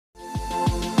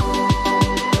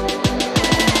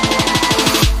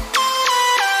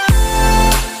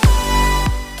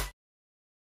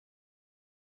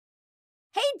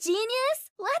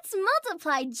genius! Let's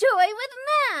multiply joy with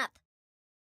math!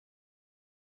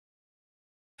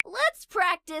 Let's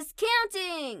practice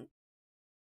counting!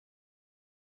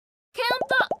 Count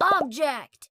the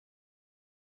object!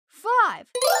 5.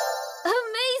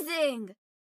 Amazing!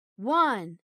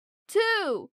 1,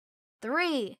 2,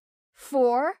 3,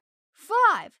 4,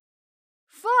 5.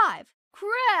 5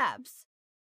 crabs!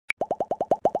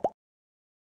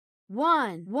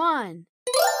 1.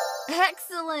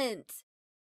 Excellent!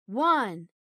 1.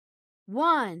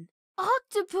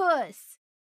 Octopus!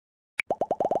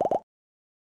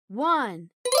 1.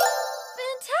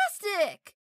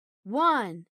 Fantastic!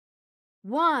 1.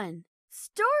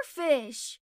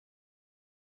 Starfish!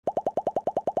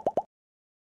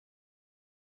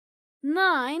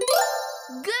 9.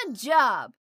 Good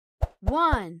job!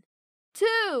 1,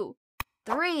 2,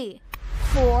 3,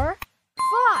 4,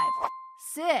 5,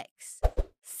 6,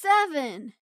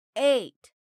 7,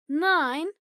 8, 9.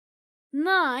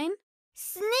 9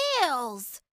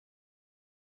 snails!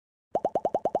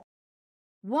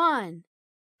 1,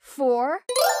 4.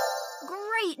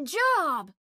 Great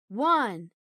job! 1,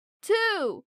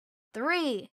 2,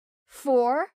 3,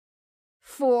 4.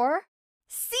 4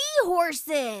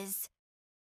 seahorses!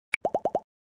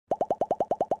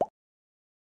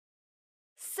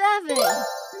 7.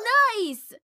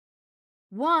 Nice!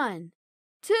 1,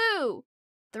 2,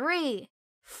 3,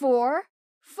 4,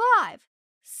 5,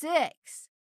 6,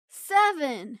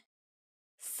 7.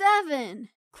 7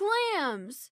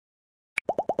 clams!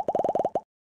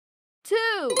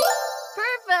 2.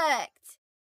 Perfect!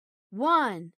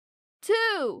 1,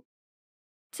 2.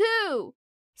 2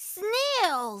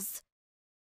 snails!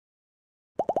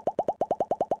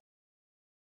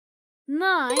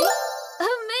 9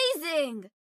 amazing!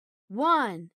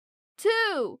 1,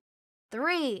 2,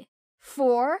 3,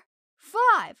 4,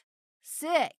 5,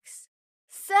 6,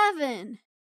 7,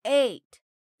 8,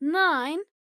 9.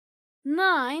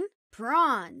 9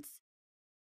 prawns!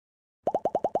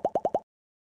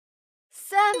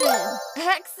 7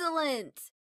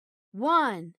 excellent!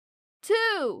 1,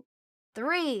 2,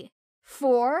 3,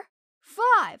 4,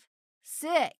 5,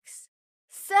 6,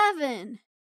 7.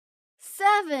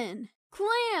 7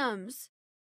 clams!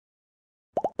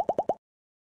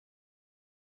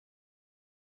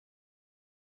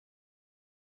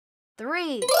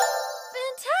 3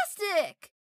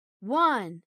 fantastic!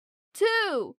 1,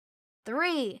 2,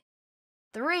 3.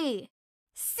 3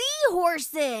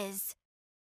 seahorses!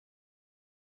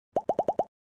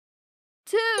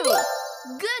 2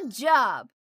 good job!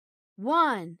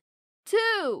 1,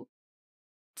 2.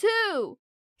 2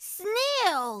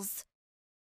 snails!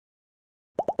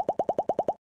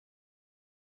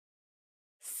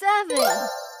 7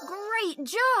 great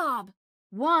job!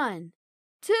 1,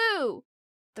 2,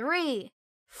 3,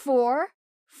 4,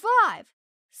 5,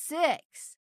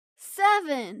 6,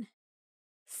 7.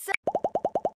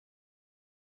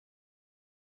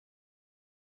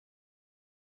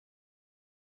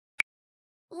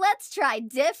 Let's try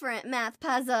different math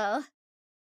puzzle.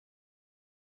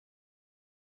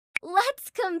 Let's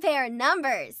compare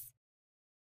numbers.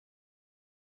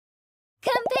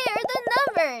 Compare the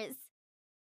numbers.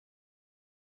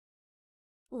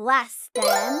 Less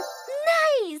than.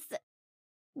 Nice!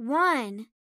 1,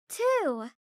 2,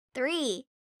 3,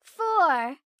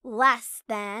 4. Less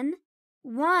than.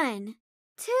 1,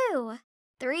 2,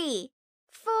 3,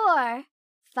 4,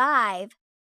 5.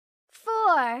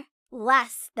 4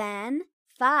 less than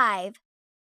 5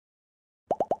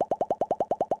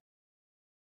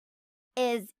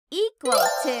 is equal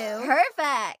to.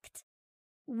 Perfect!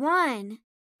 1,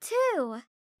 2,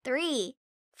 3,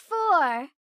 4,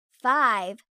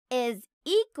 5 is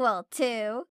equal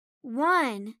to.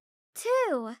 1,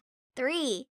 2,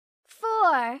 3,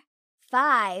 4,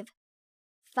 5.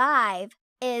 5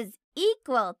 is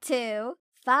equal to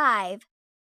 5.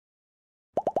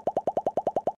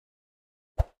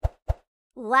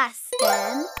 Less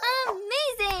than.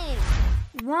 Amazing!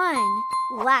 1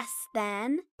 less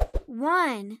than.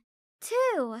 1,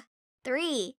 2,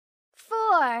 3,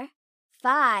 4,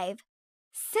 5,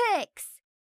 6,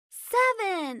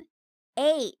 7,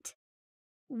 8.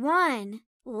 1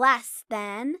 less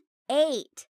than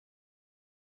 8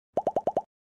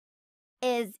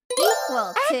 is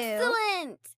equal to.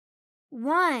 Excellent!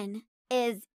 1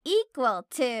 is equal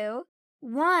to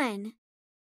 1.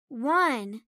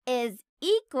 1 is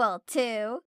equal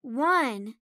to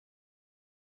 1.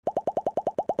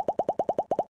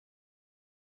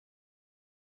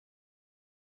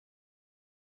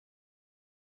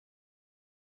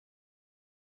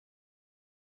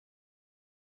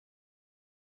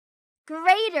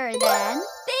 Greater than.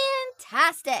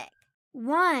 Fantastic!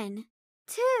 1,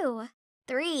 2,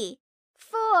 3,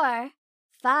 4,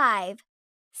 5,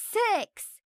 6,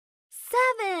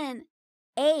 7,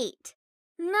 8,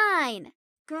 9.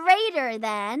 Greater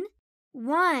than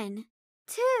 1,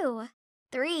 2,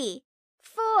 3,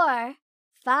 4,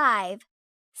 5,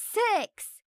 6,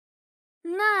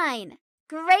 9.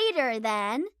 Greater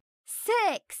than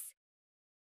 6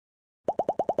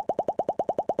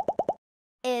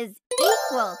 is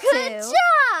equal to. Good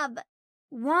job!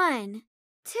 1,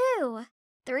 2,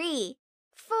 3,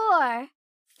 4,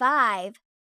 5,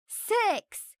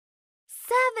 6,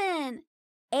 7,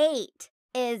 8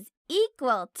 is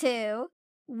equal to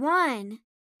 1,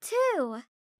 2,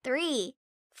 3,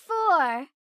 4,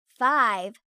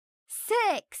 5,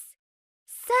 6,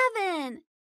 7,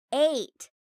 8.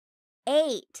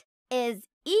 8 is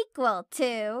equal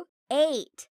to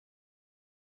 8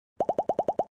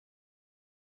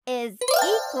 is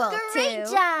equal Great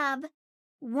to. job!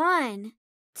 1,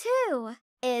 2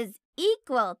 is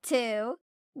equal to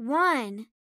 1,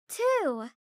 2.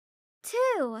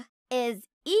 2 is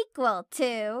equal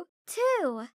to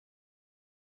 2.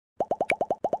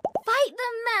 Fight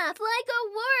the math like a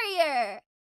warrior!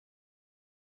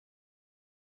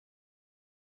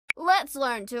 Let's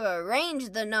learn to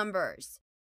arrange the numbers.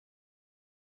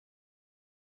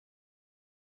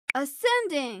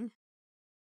 Ascending.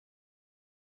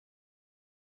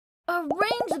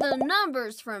 Arrange the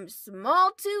numbers from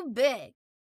small to big.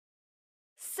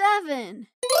 7,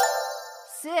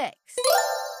 6,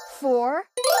 4,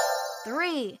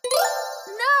 3.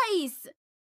 Nice!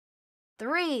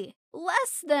 3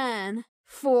 less than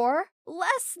 4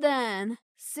 less than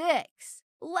 6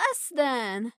 less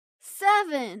than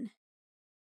 7.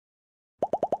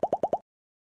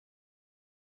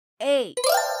 8,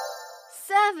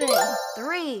 7,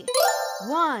 3,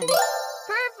 1.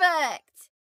 Perfect!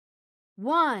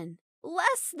 1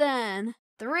 less than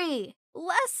 3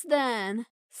 less than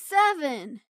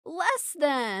 7 less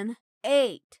than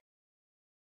 8.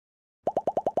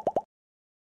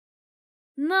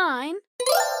 9,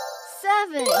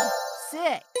 7,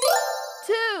 6,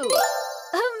 2.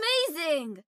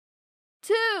 Amazing!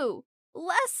 2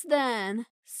 less than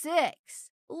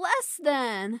 6 less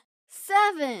than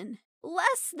 7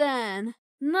 less than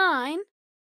 9.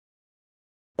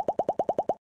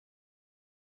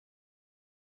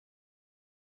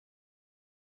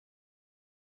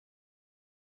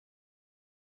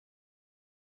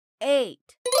 8,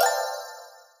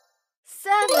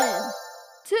 7,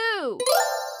 2,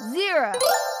 0.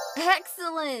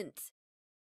 Excellent!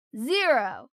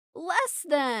 0 less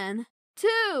than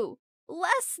 2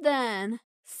 less than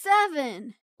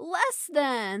 7 less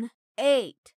than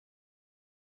 8.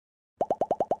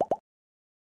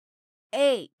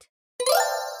 8,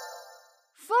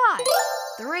 5,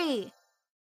 3,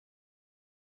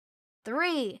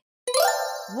 3,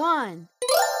 1.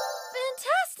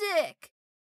 Fantastic!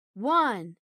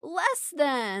 1 less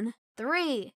than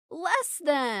 3 less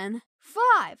than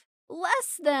 5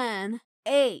 less than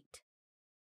 8.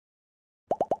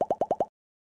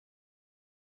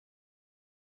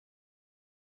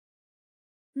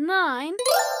 9,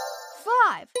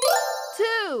 5,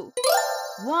 2,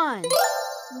 1.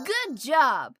 Good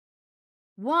job!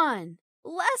 1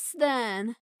 less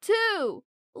than 2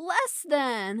 less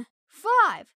than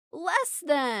 5 less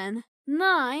than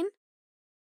 9.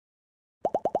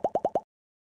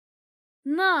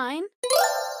 9,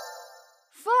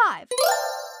 5,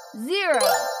 0,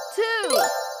 2.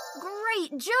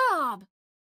 Great job!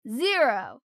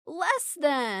 0 less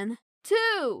than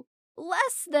 2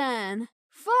 less than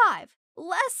 5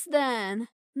 less than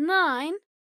 9.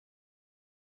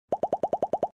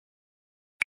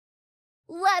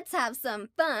 Let's have some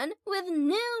fun with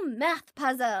new math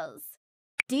puzzles.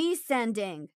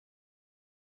 Descending.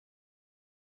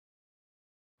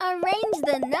 Arrange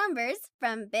the numbers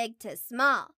from big to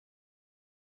small.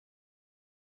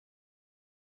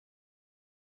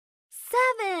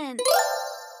 7,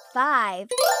 5,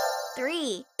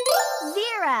 3,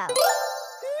 0.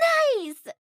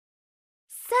 Nice!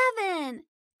 7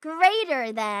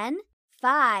 greater than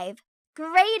 5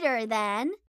 greater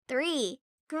than 3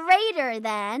 greater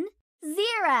than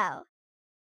 0.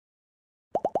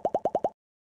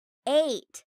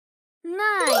 8,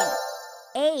 9,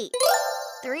 8,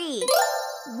 3,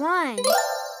 1.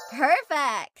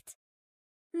 Perfect!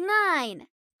 9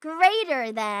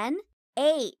 greater than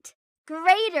 8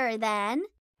 greater than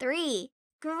 3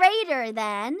 greater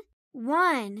than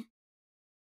 1.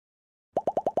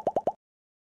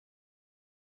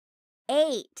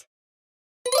 8,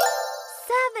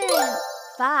 7,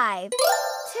 5,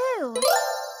 2.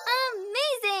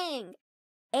 Amazing!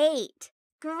 8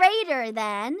 greater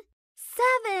than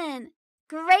 7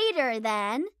 greater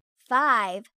than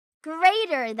 5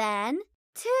 greater than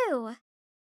 2.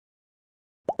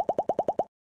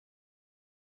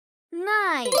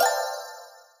 9,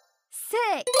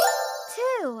 6,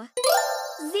 2,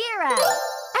 0.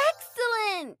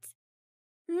 Excellent!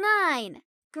 9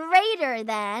 greater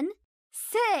than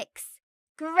 6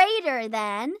 greater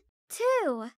than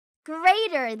 2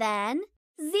 greater than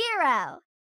 0.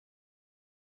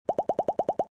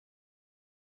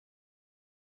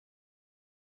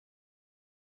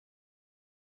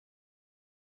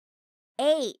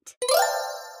 8,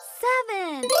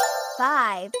 7,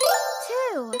 5,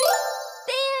 2.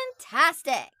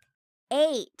 Fantastic!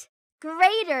 8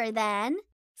 greater than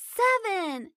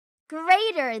 7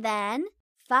 greater than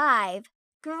 5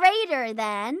 greater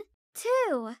than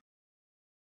 2.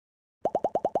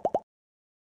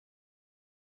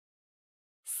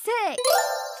 6,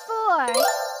 4,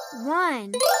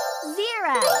 1,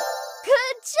 0.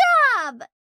 Good job!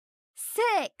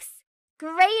 6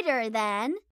 greater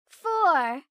than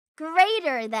 4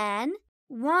 greater than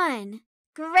 1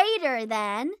 greater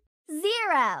than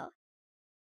 0.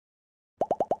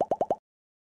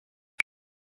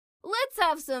 Let's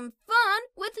have some fun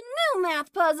with new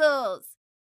math puzzles.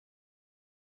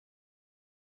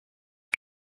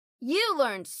 You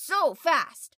learned so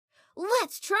fast.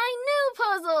 Let's try new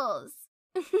puzzles.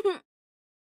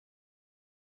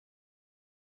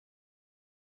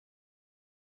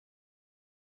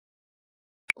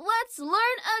 Let's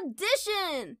learn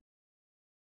addition.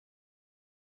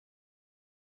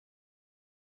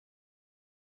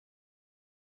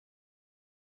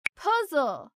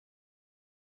 Puzzle.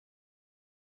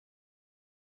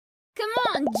 Come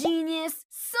on, genius.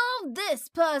 Solve this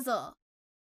puzzle.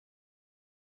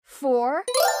 4,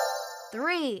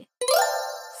 3,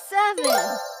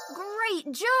 7.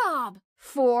 Great job!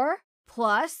 4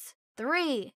 plus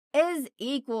 3 is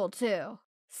equal to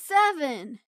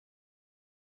 7.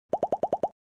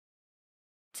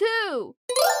 2,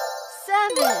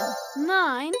 7,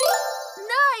 9.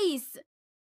 Nice!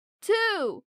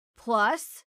 2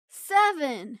 plus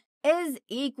 7 is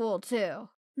equal to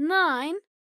 9.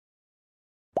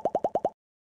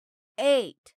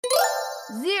 8,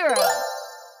 0,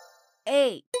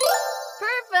 8.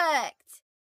 Perfect!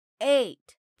 8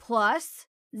 plus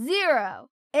 0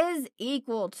 is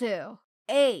equal to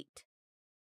 8.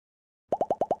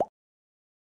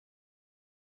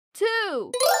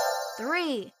 2,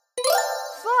 3,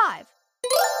 5.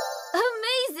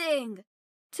 Amazing!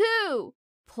 2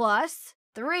 plus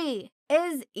 3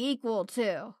 is equal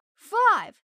to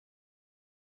 5.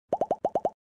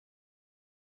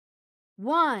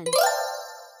 1,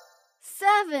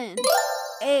 7,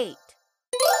 8.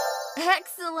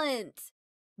 Excellent!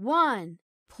 1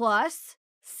 plus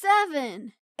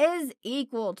 7 is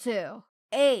equal to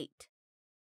 8.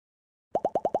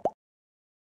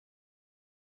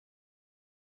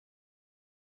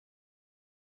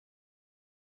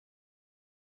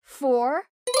 4,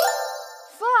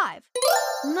 5,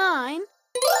 9.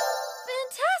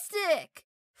 Fantastic!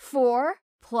 4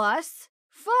 plus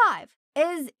 5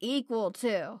 is equal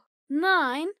to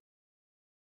 9.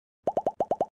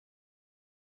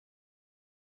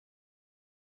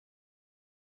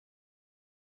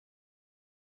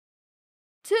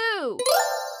 2,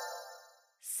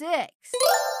 6,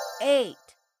 8.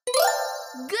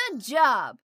 Good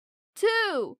job!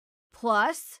 2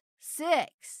 plus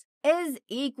 6 is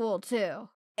equal to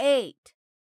 8.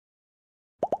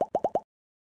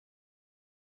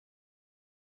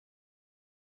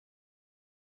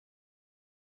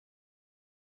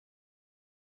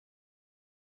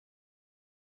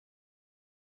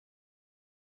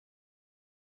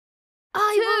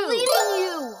 2. Believe in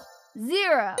you!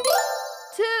 0,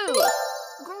 2.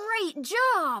 Great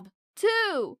job!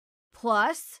 2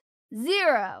 plus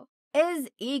 0 is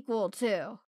equal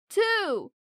to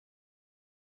 2.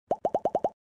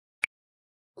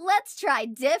 Let's try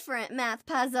different math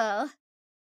puzzle.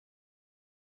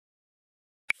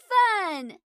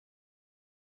 Fun!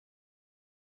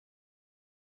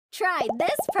 Try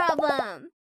this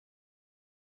problem.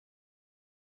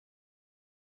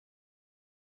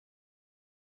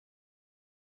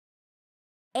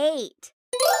 8.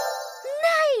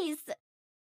 Nice!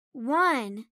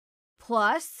 1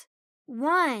 plus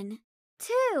 1,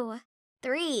 2,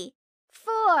 3,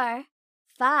 4,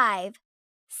 5,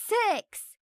 6,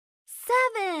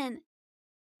 7.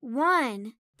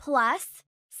 1 plus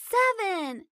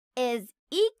 7 is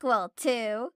equal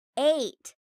to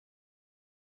 8.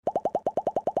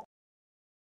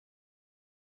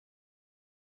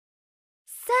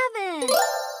 7.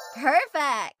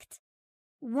 Perfect!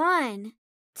 1,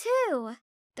 2,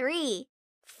 3,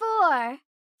 4,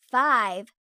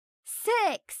 5,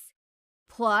 6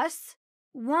 plus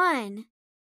 1.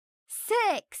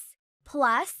 6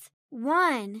 plus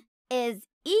 1 is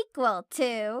equal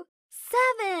to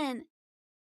 7.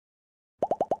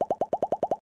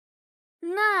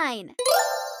 9.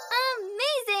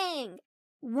 Amazing!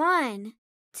 1,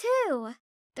 2,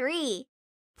 3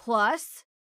 plus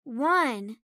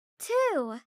 1,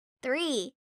 2,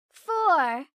 3,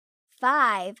 4,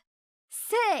 5,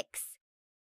 6.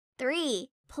 3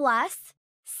 plus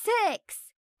 6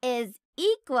 is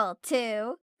equal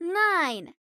to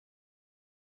 9.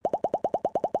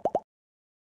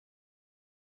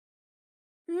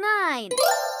 9.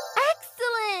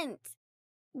 Excellent!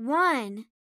 1,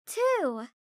 2,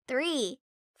 3,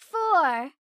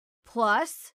 4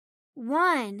 plus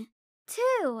 1,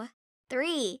 2,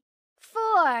 3,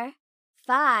 4,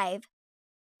 5.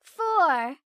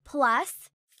 4 plus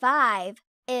 5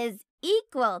 is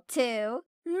equal to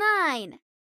 9.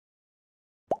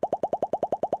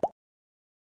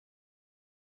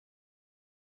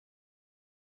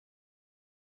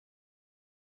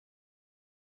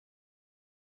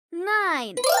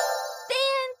 9.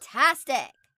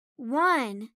 Fantastic!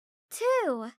 1,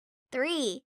 2,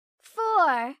 3,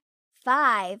 4,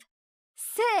 5,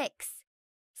 6,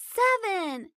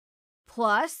 7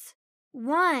 plus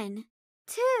 1,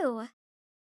 2.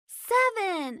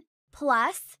 7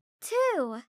 plus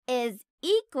 2 is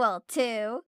equal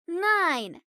to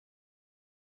 9.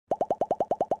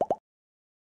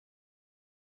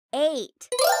 8.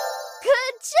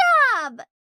 Good job!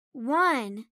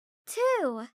 1,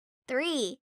 2,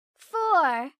 3,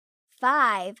 4,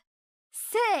 5,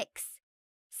 6,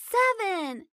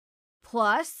 7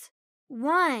 plus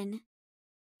 1.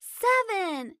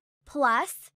 7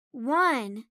 plus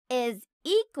 1 is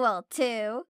equal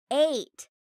to 8.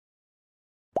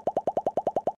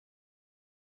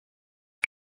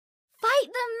 Fight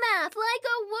the math like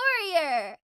a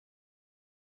warrior!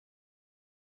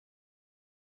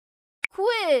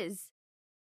 Quiz!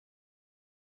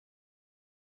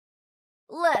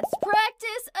 Let's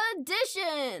practice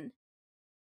addition!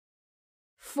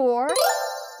 4.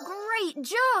 Great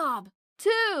job!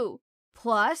 2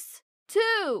 plus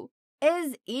 2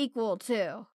 is equal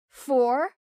to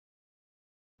 4.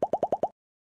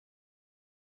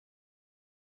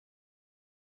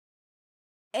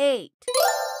 8.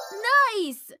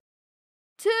 Nice!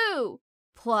 2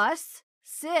 plus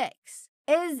 6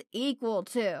 is equal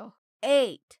to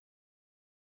 8.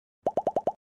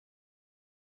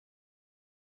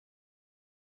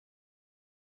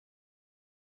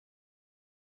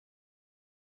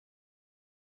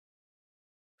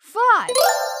 5.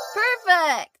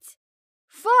 Perfect!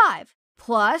 5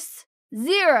 plus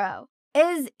 0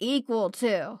 is equal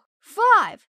to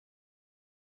 5.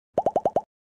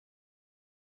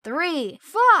 3.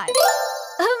 5.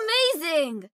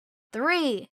 Amazing!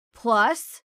 3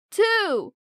 plus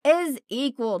 2 is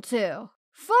equal to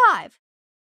 5.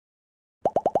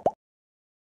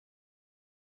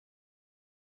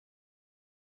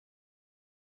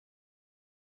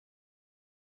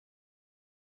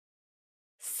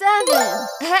 7.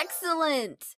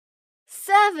 Excellent!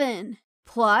 7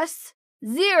 plus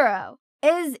 0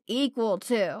 is equal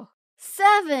to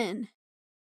 7.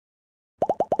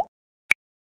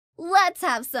 Let's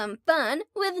have some fun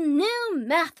with new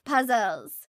math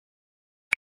puzzles.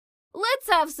 Let's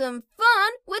have some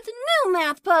fun with new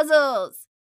math puzzles.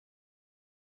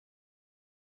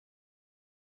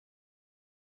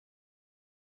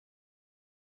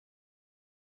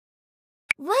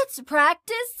 Let's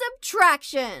practice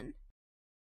subtraction.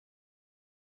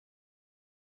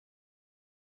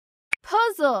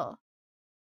 Puzzle.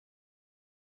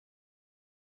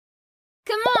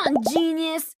 Come on,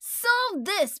 genius, solve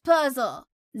this puzzle.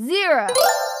 0.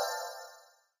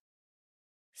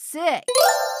 6.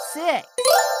 6.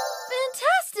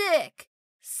 Fantastic!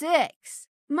 6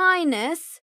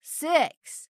 minus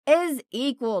 6 is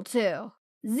equal to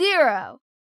 0.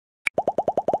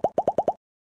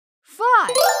 5.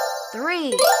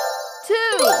 3. 2.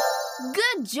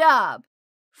 Good job!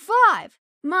 5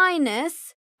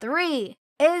 minus 3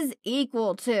 is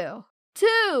equal to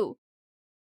 2.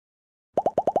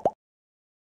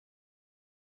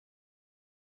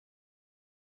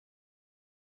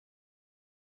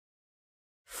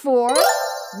 4.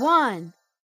 1.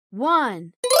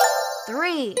 1.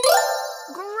 3.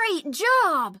 Great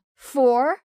job!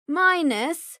 4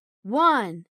 minus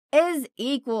 1 is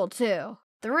equal to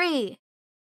 3.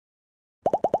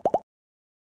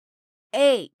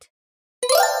 8.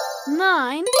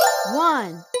 9.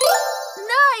 1.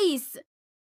 Nice!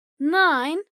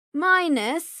 9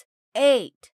 minus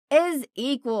 8 is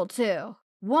equal to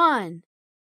 1.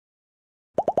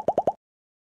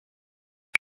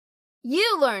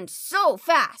 You learned so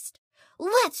fast.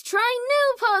 Let's try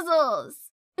new puzzles.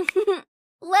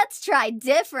 Let's try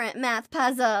different math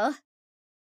puzzle.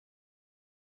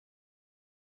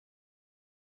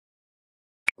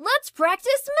 Let's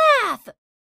practice math.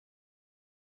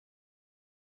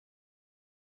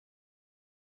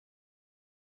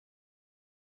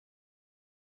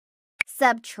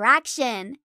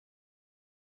 Subtraction.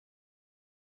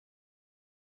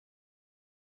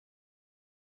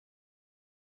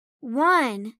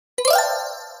 1,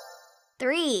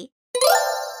 3.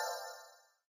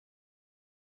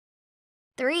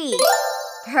 3.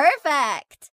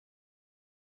 Perfect.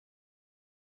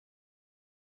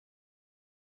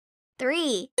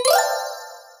 3.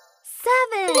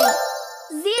 7.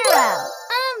 0.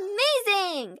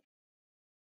 Amazing.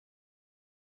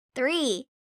 3.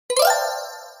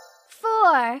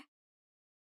 4.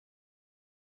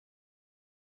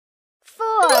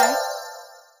 4.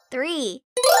 3.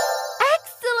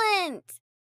 Excellent.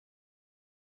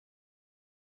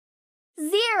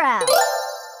 0.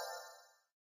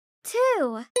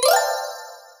 2.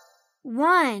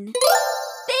 1.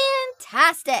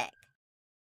 Fantastic.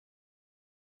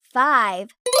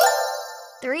 5.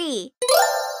 3.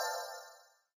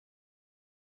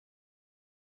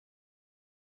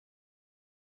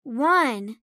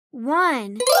 1.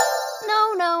 1.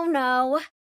 No.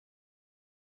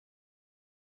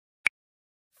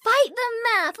 Fight the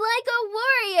math like a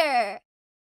warrior.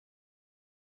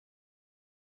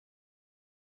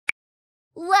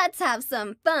 Let's have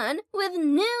some fun with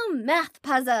new math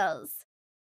puzzles.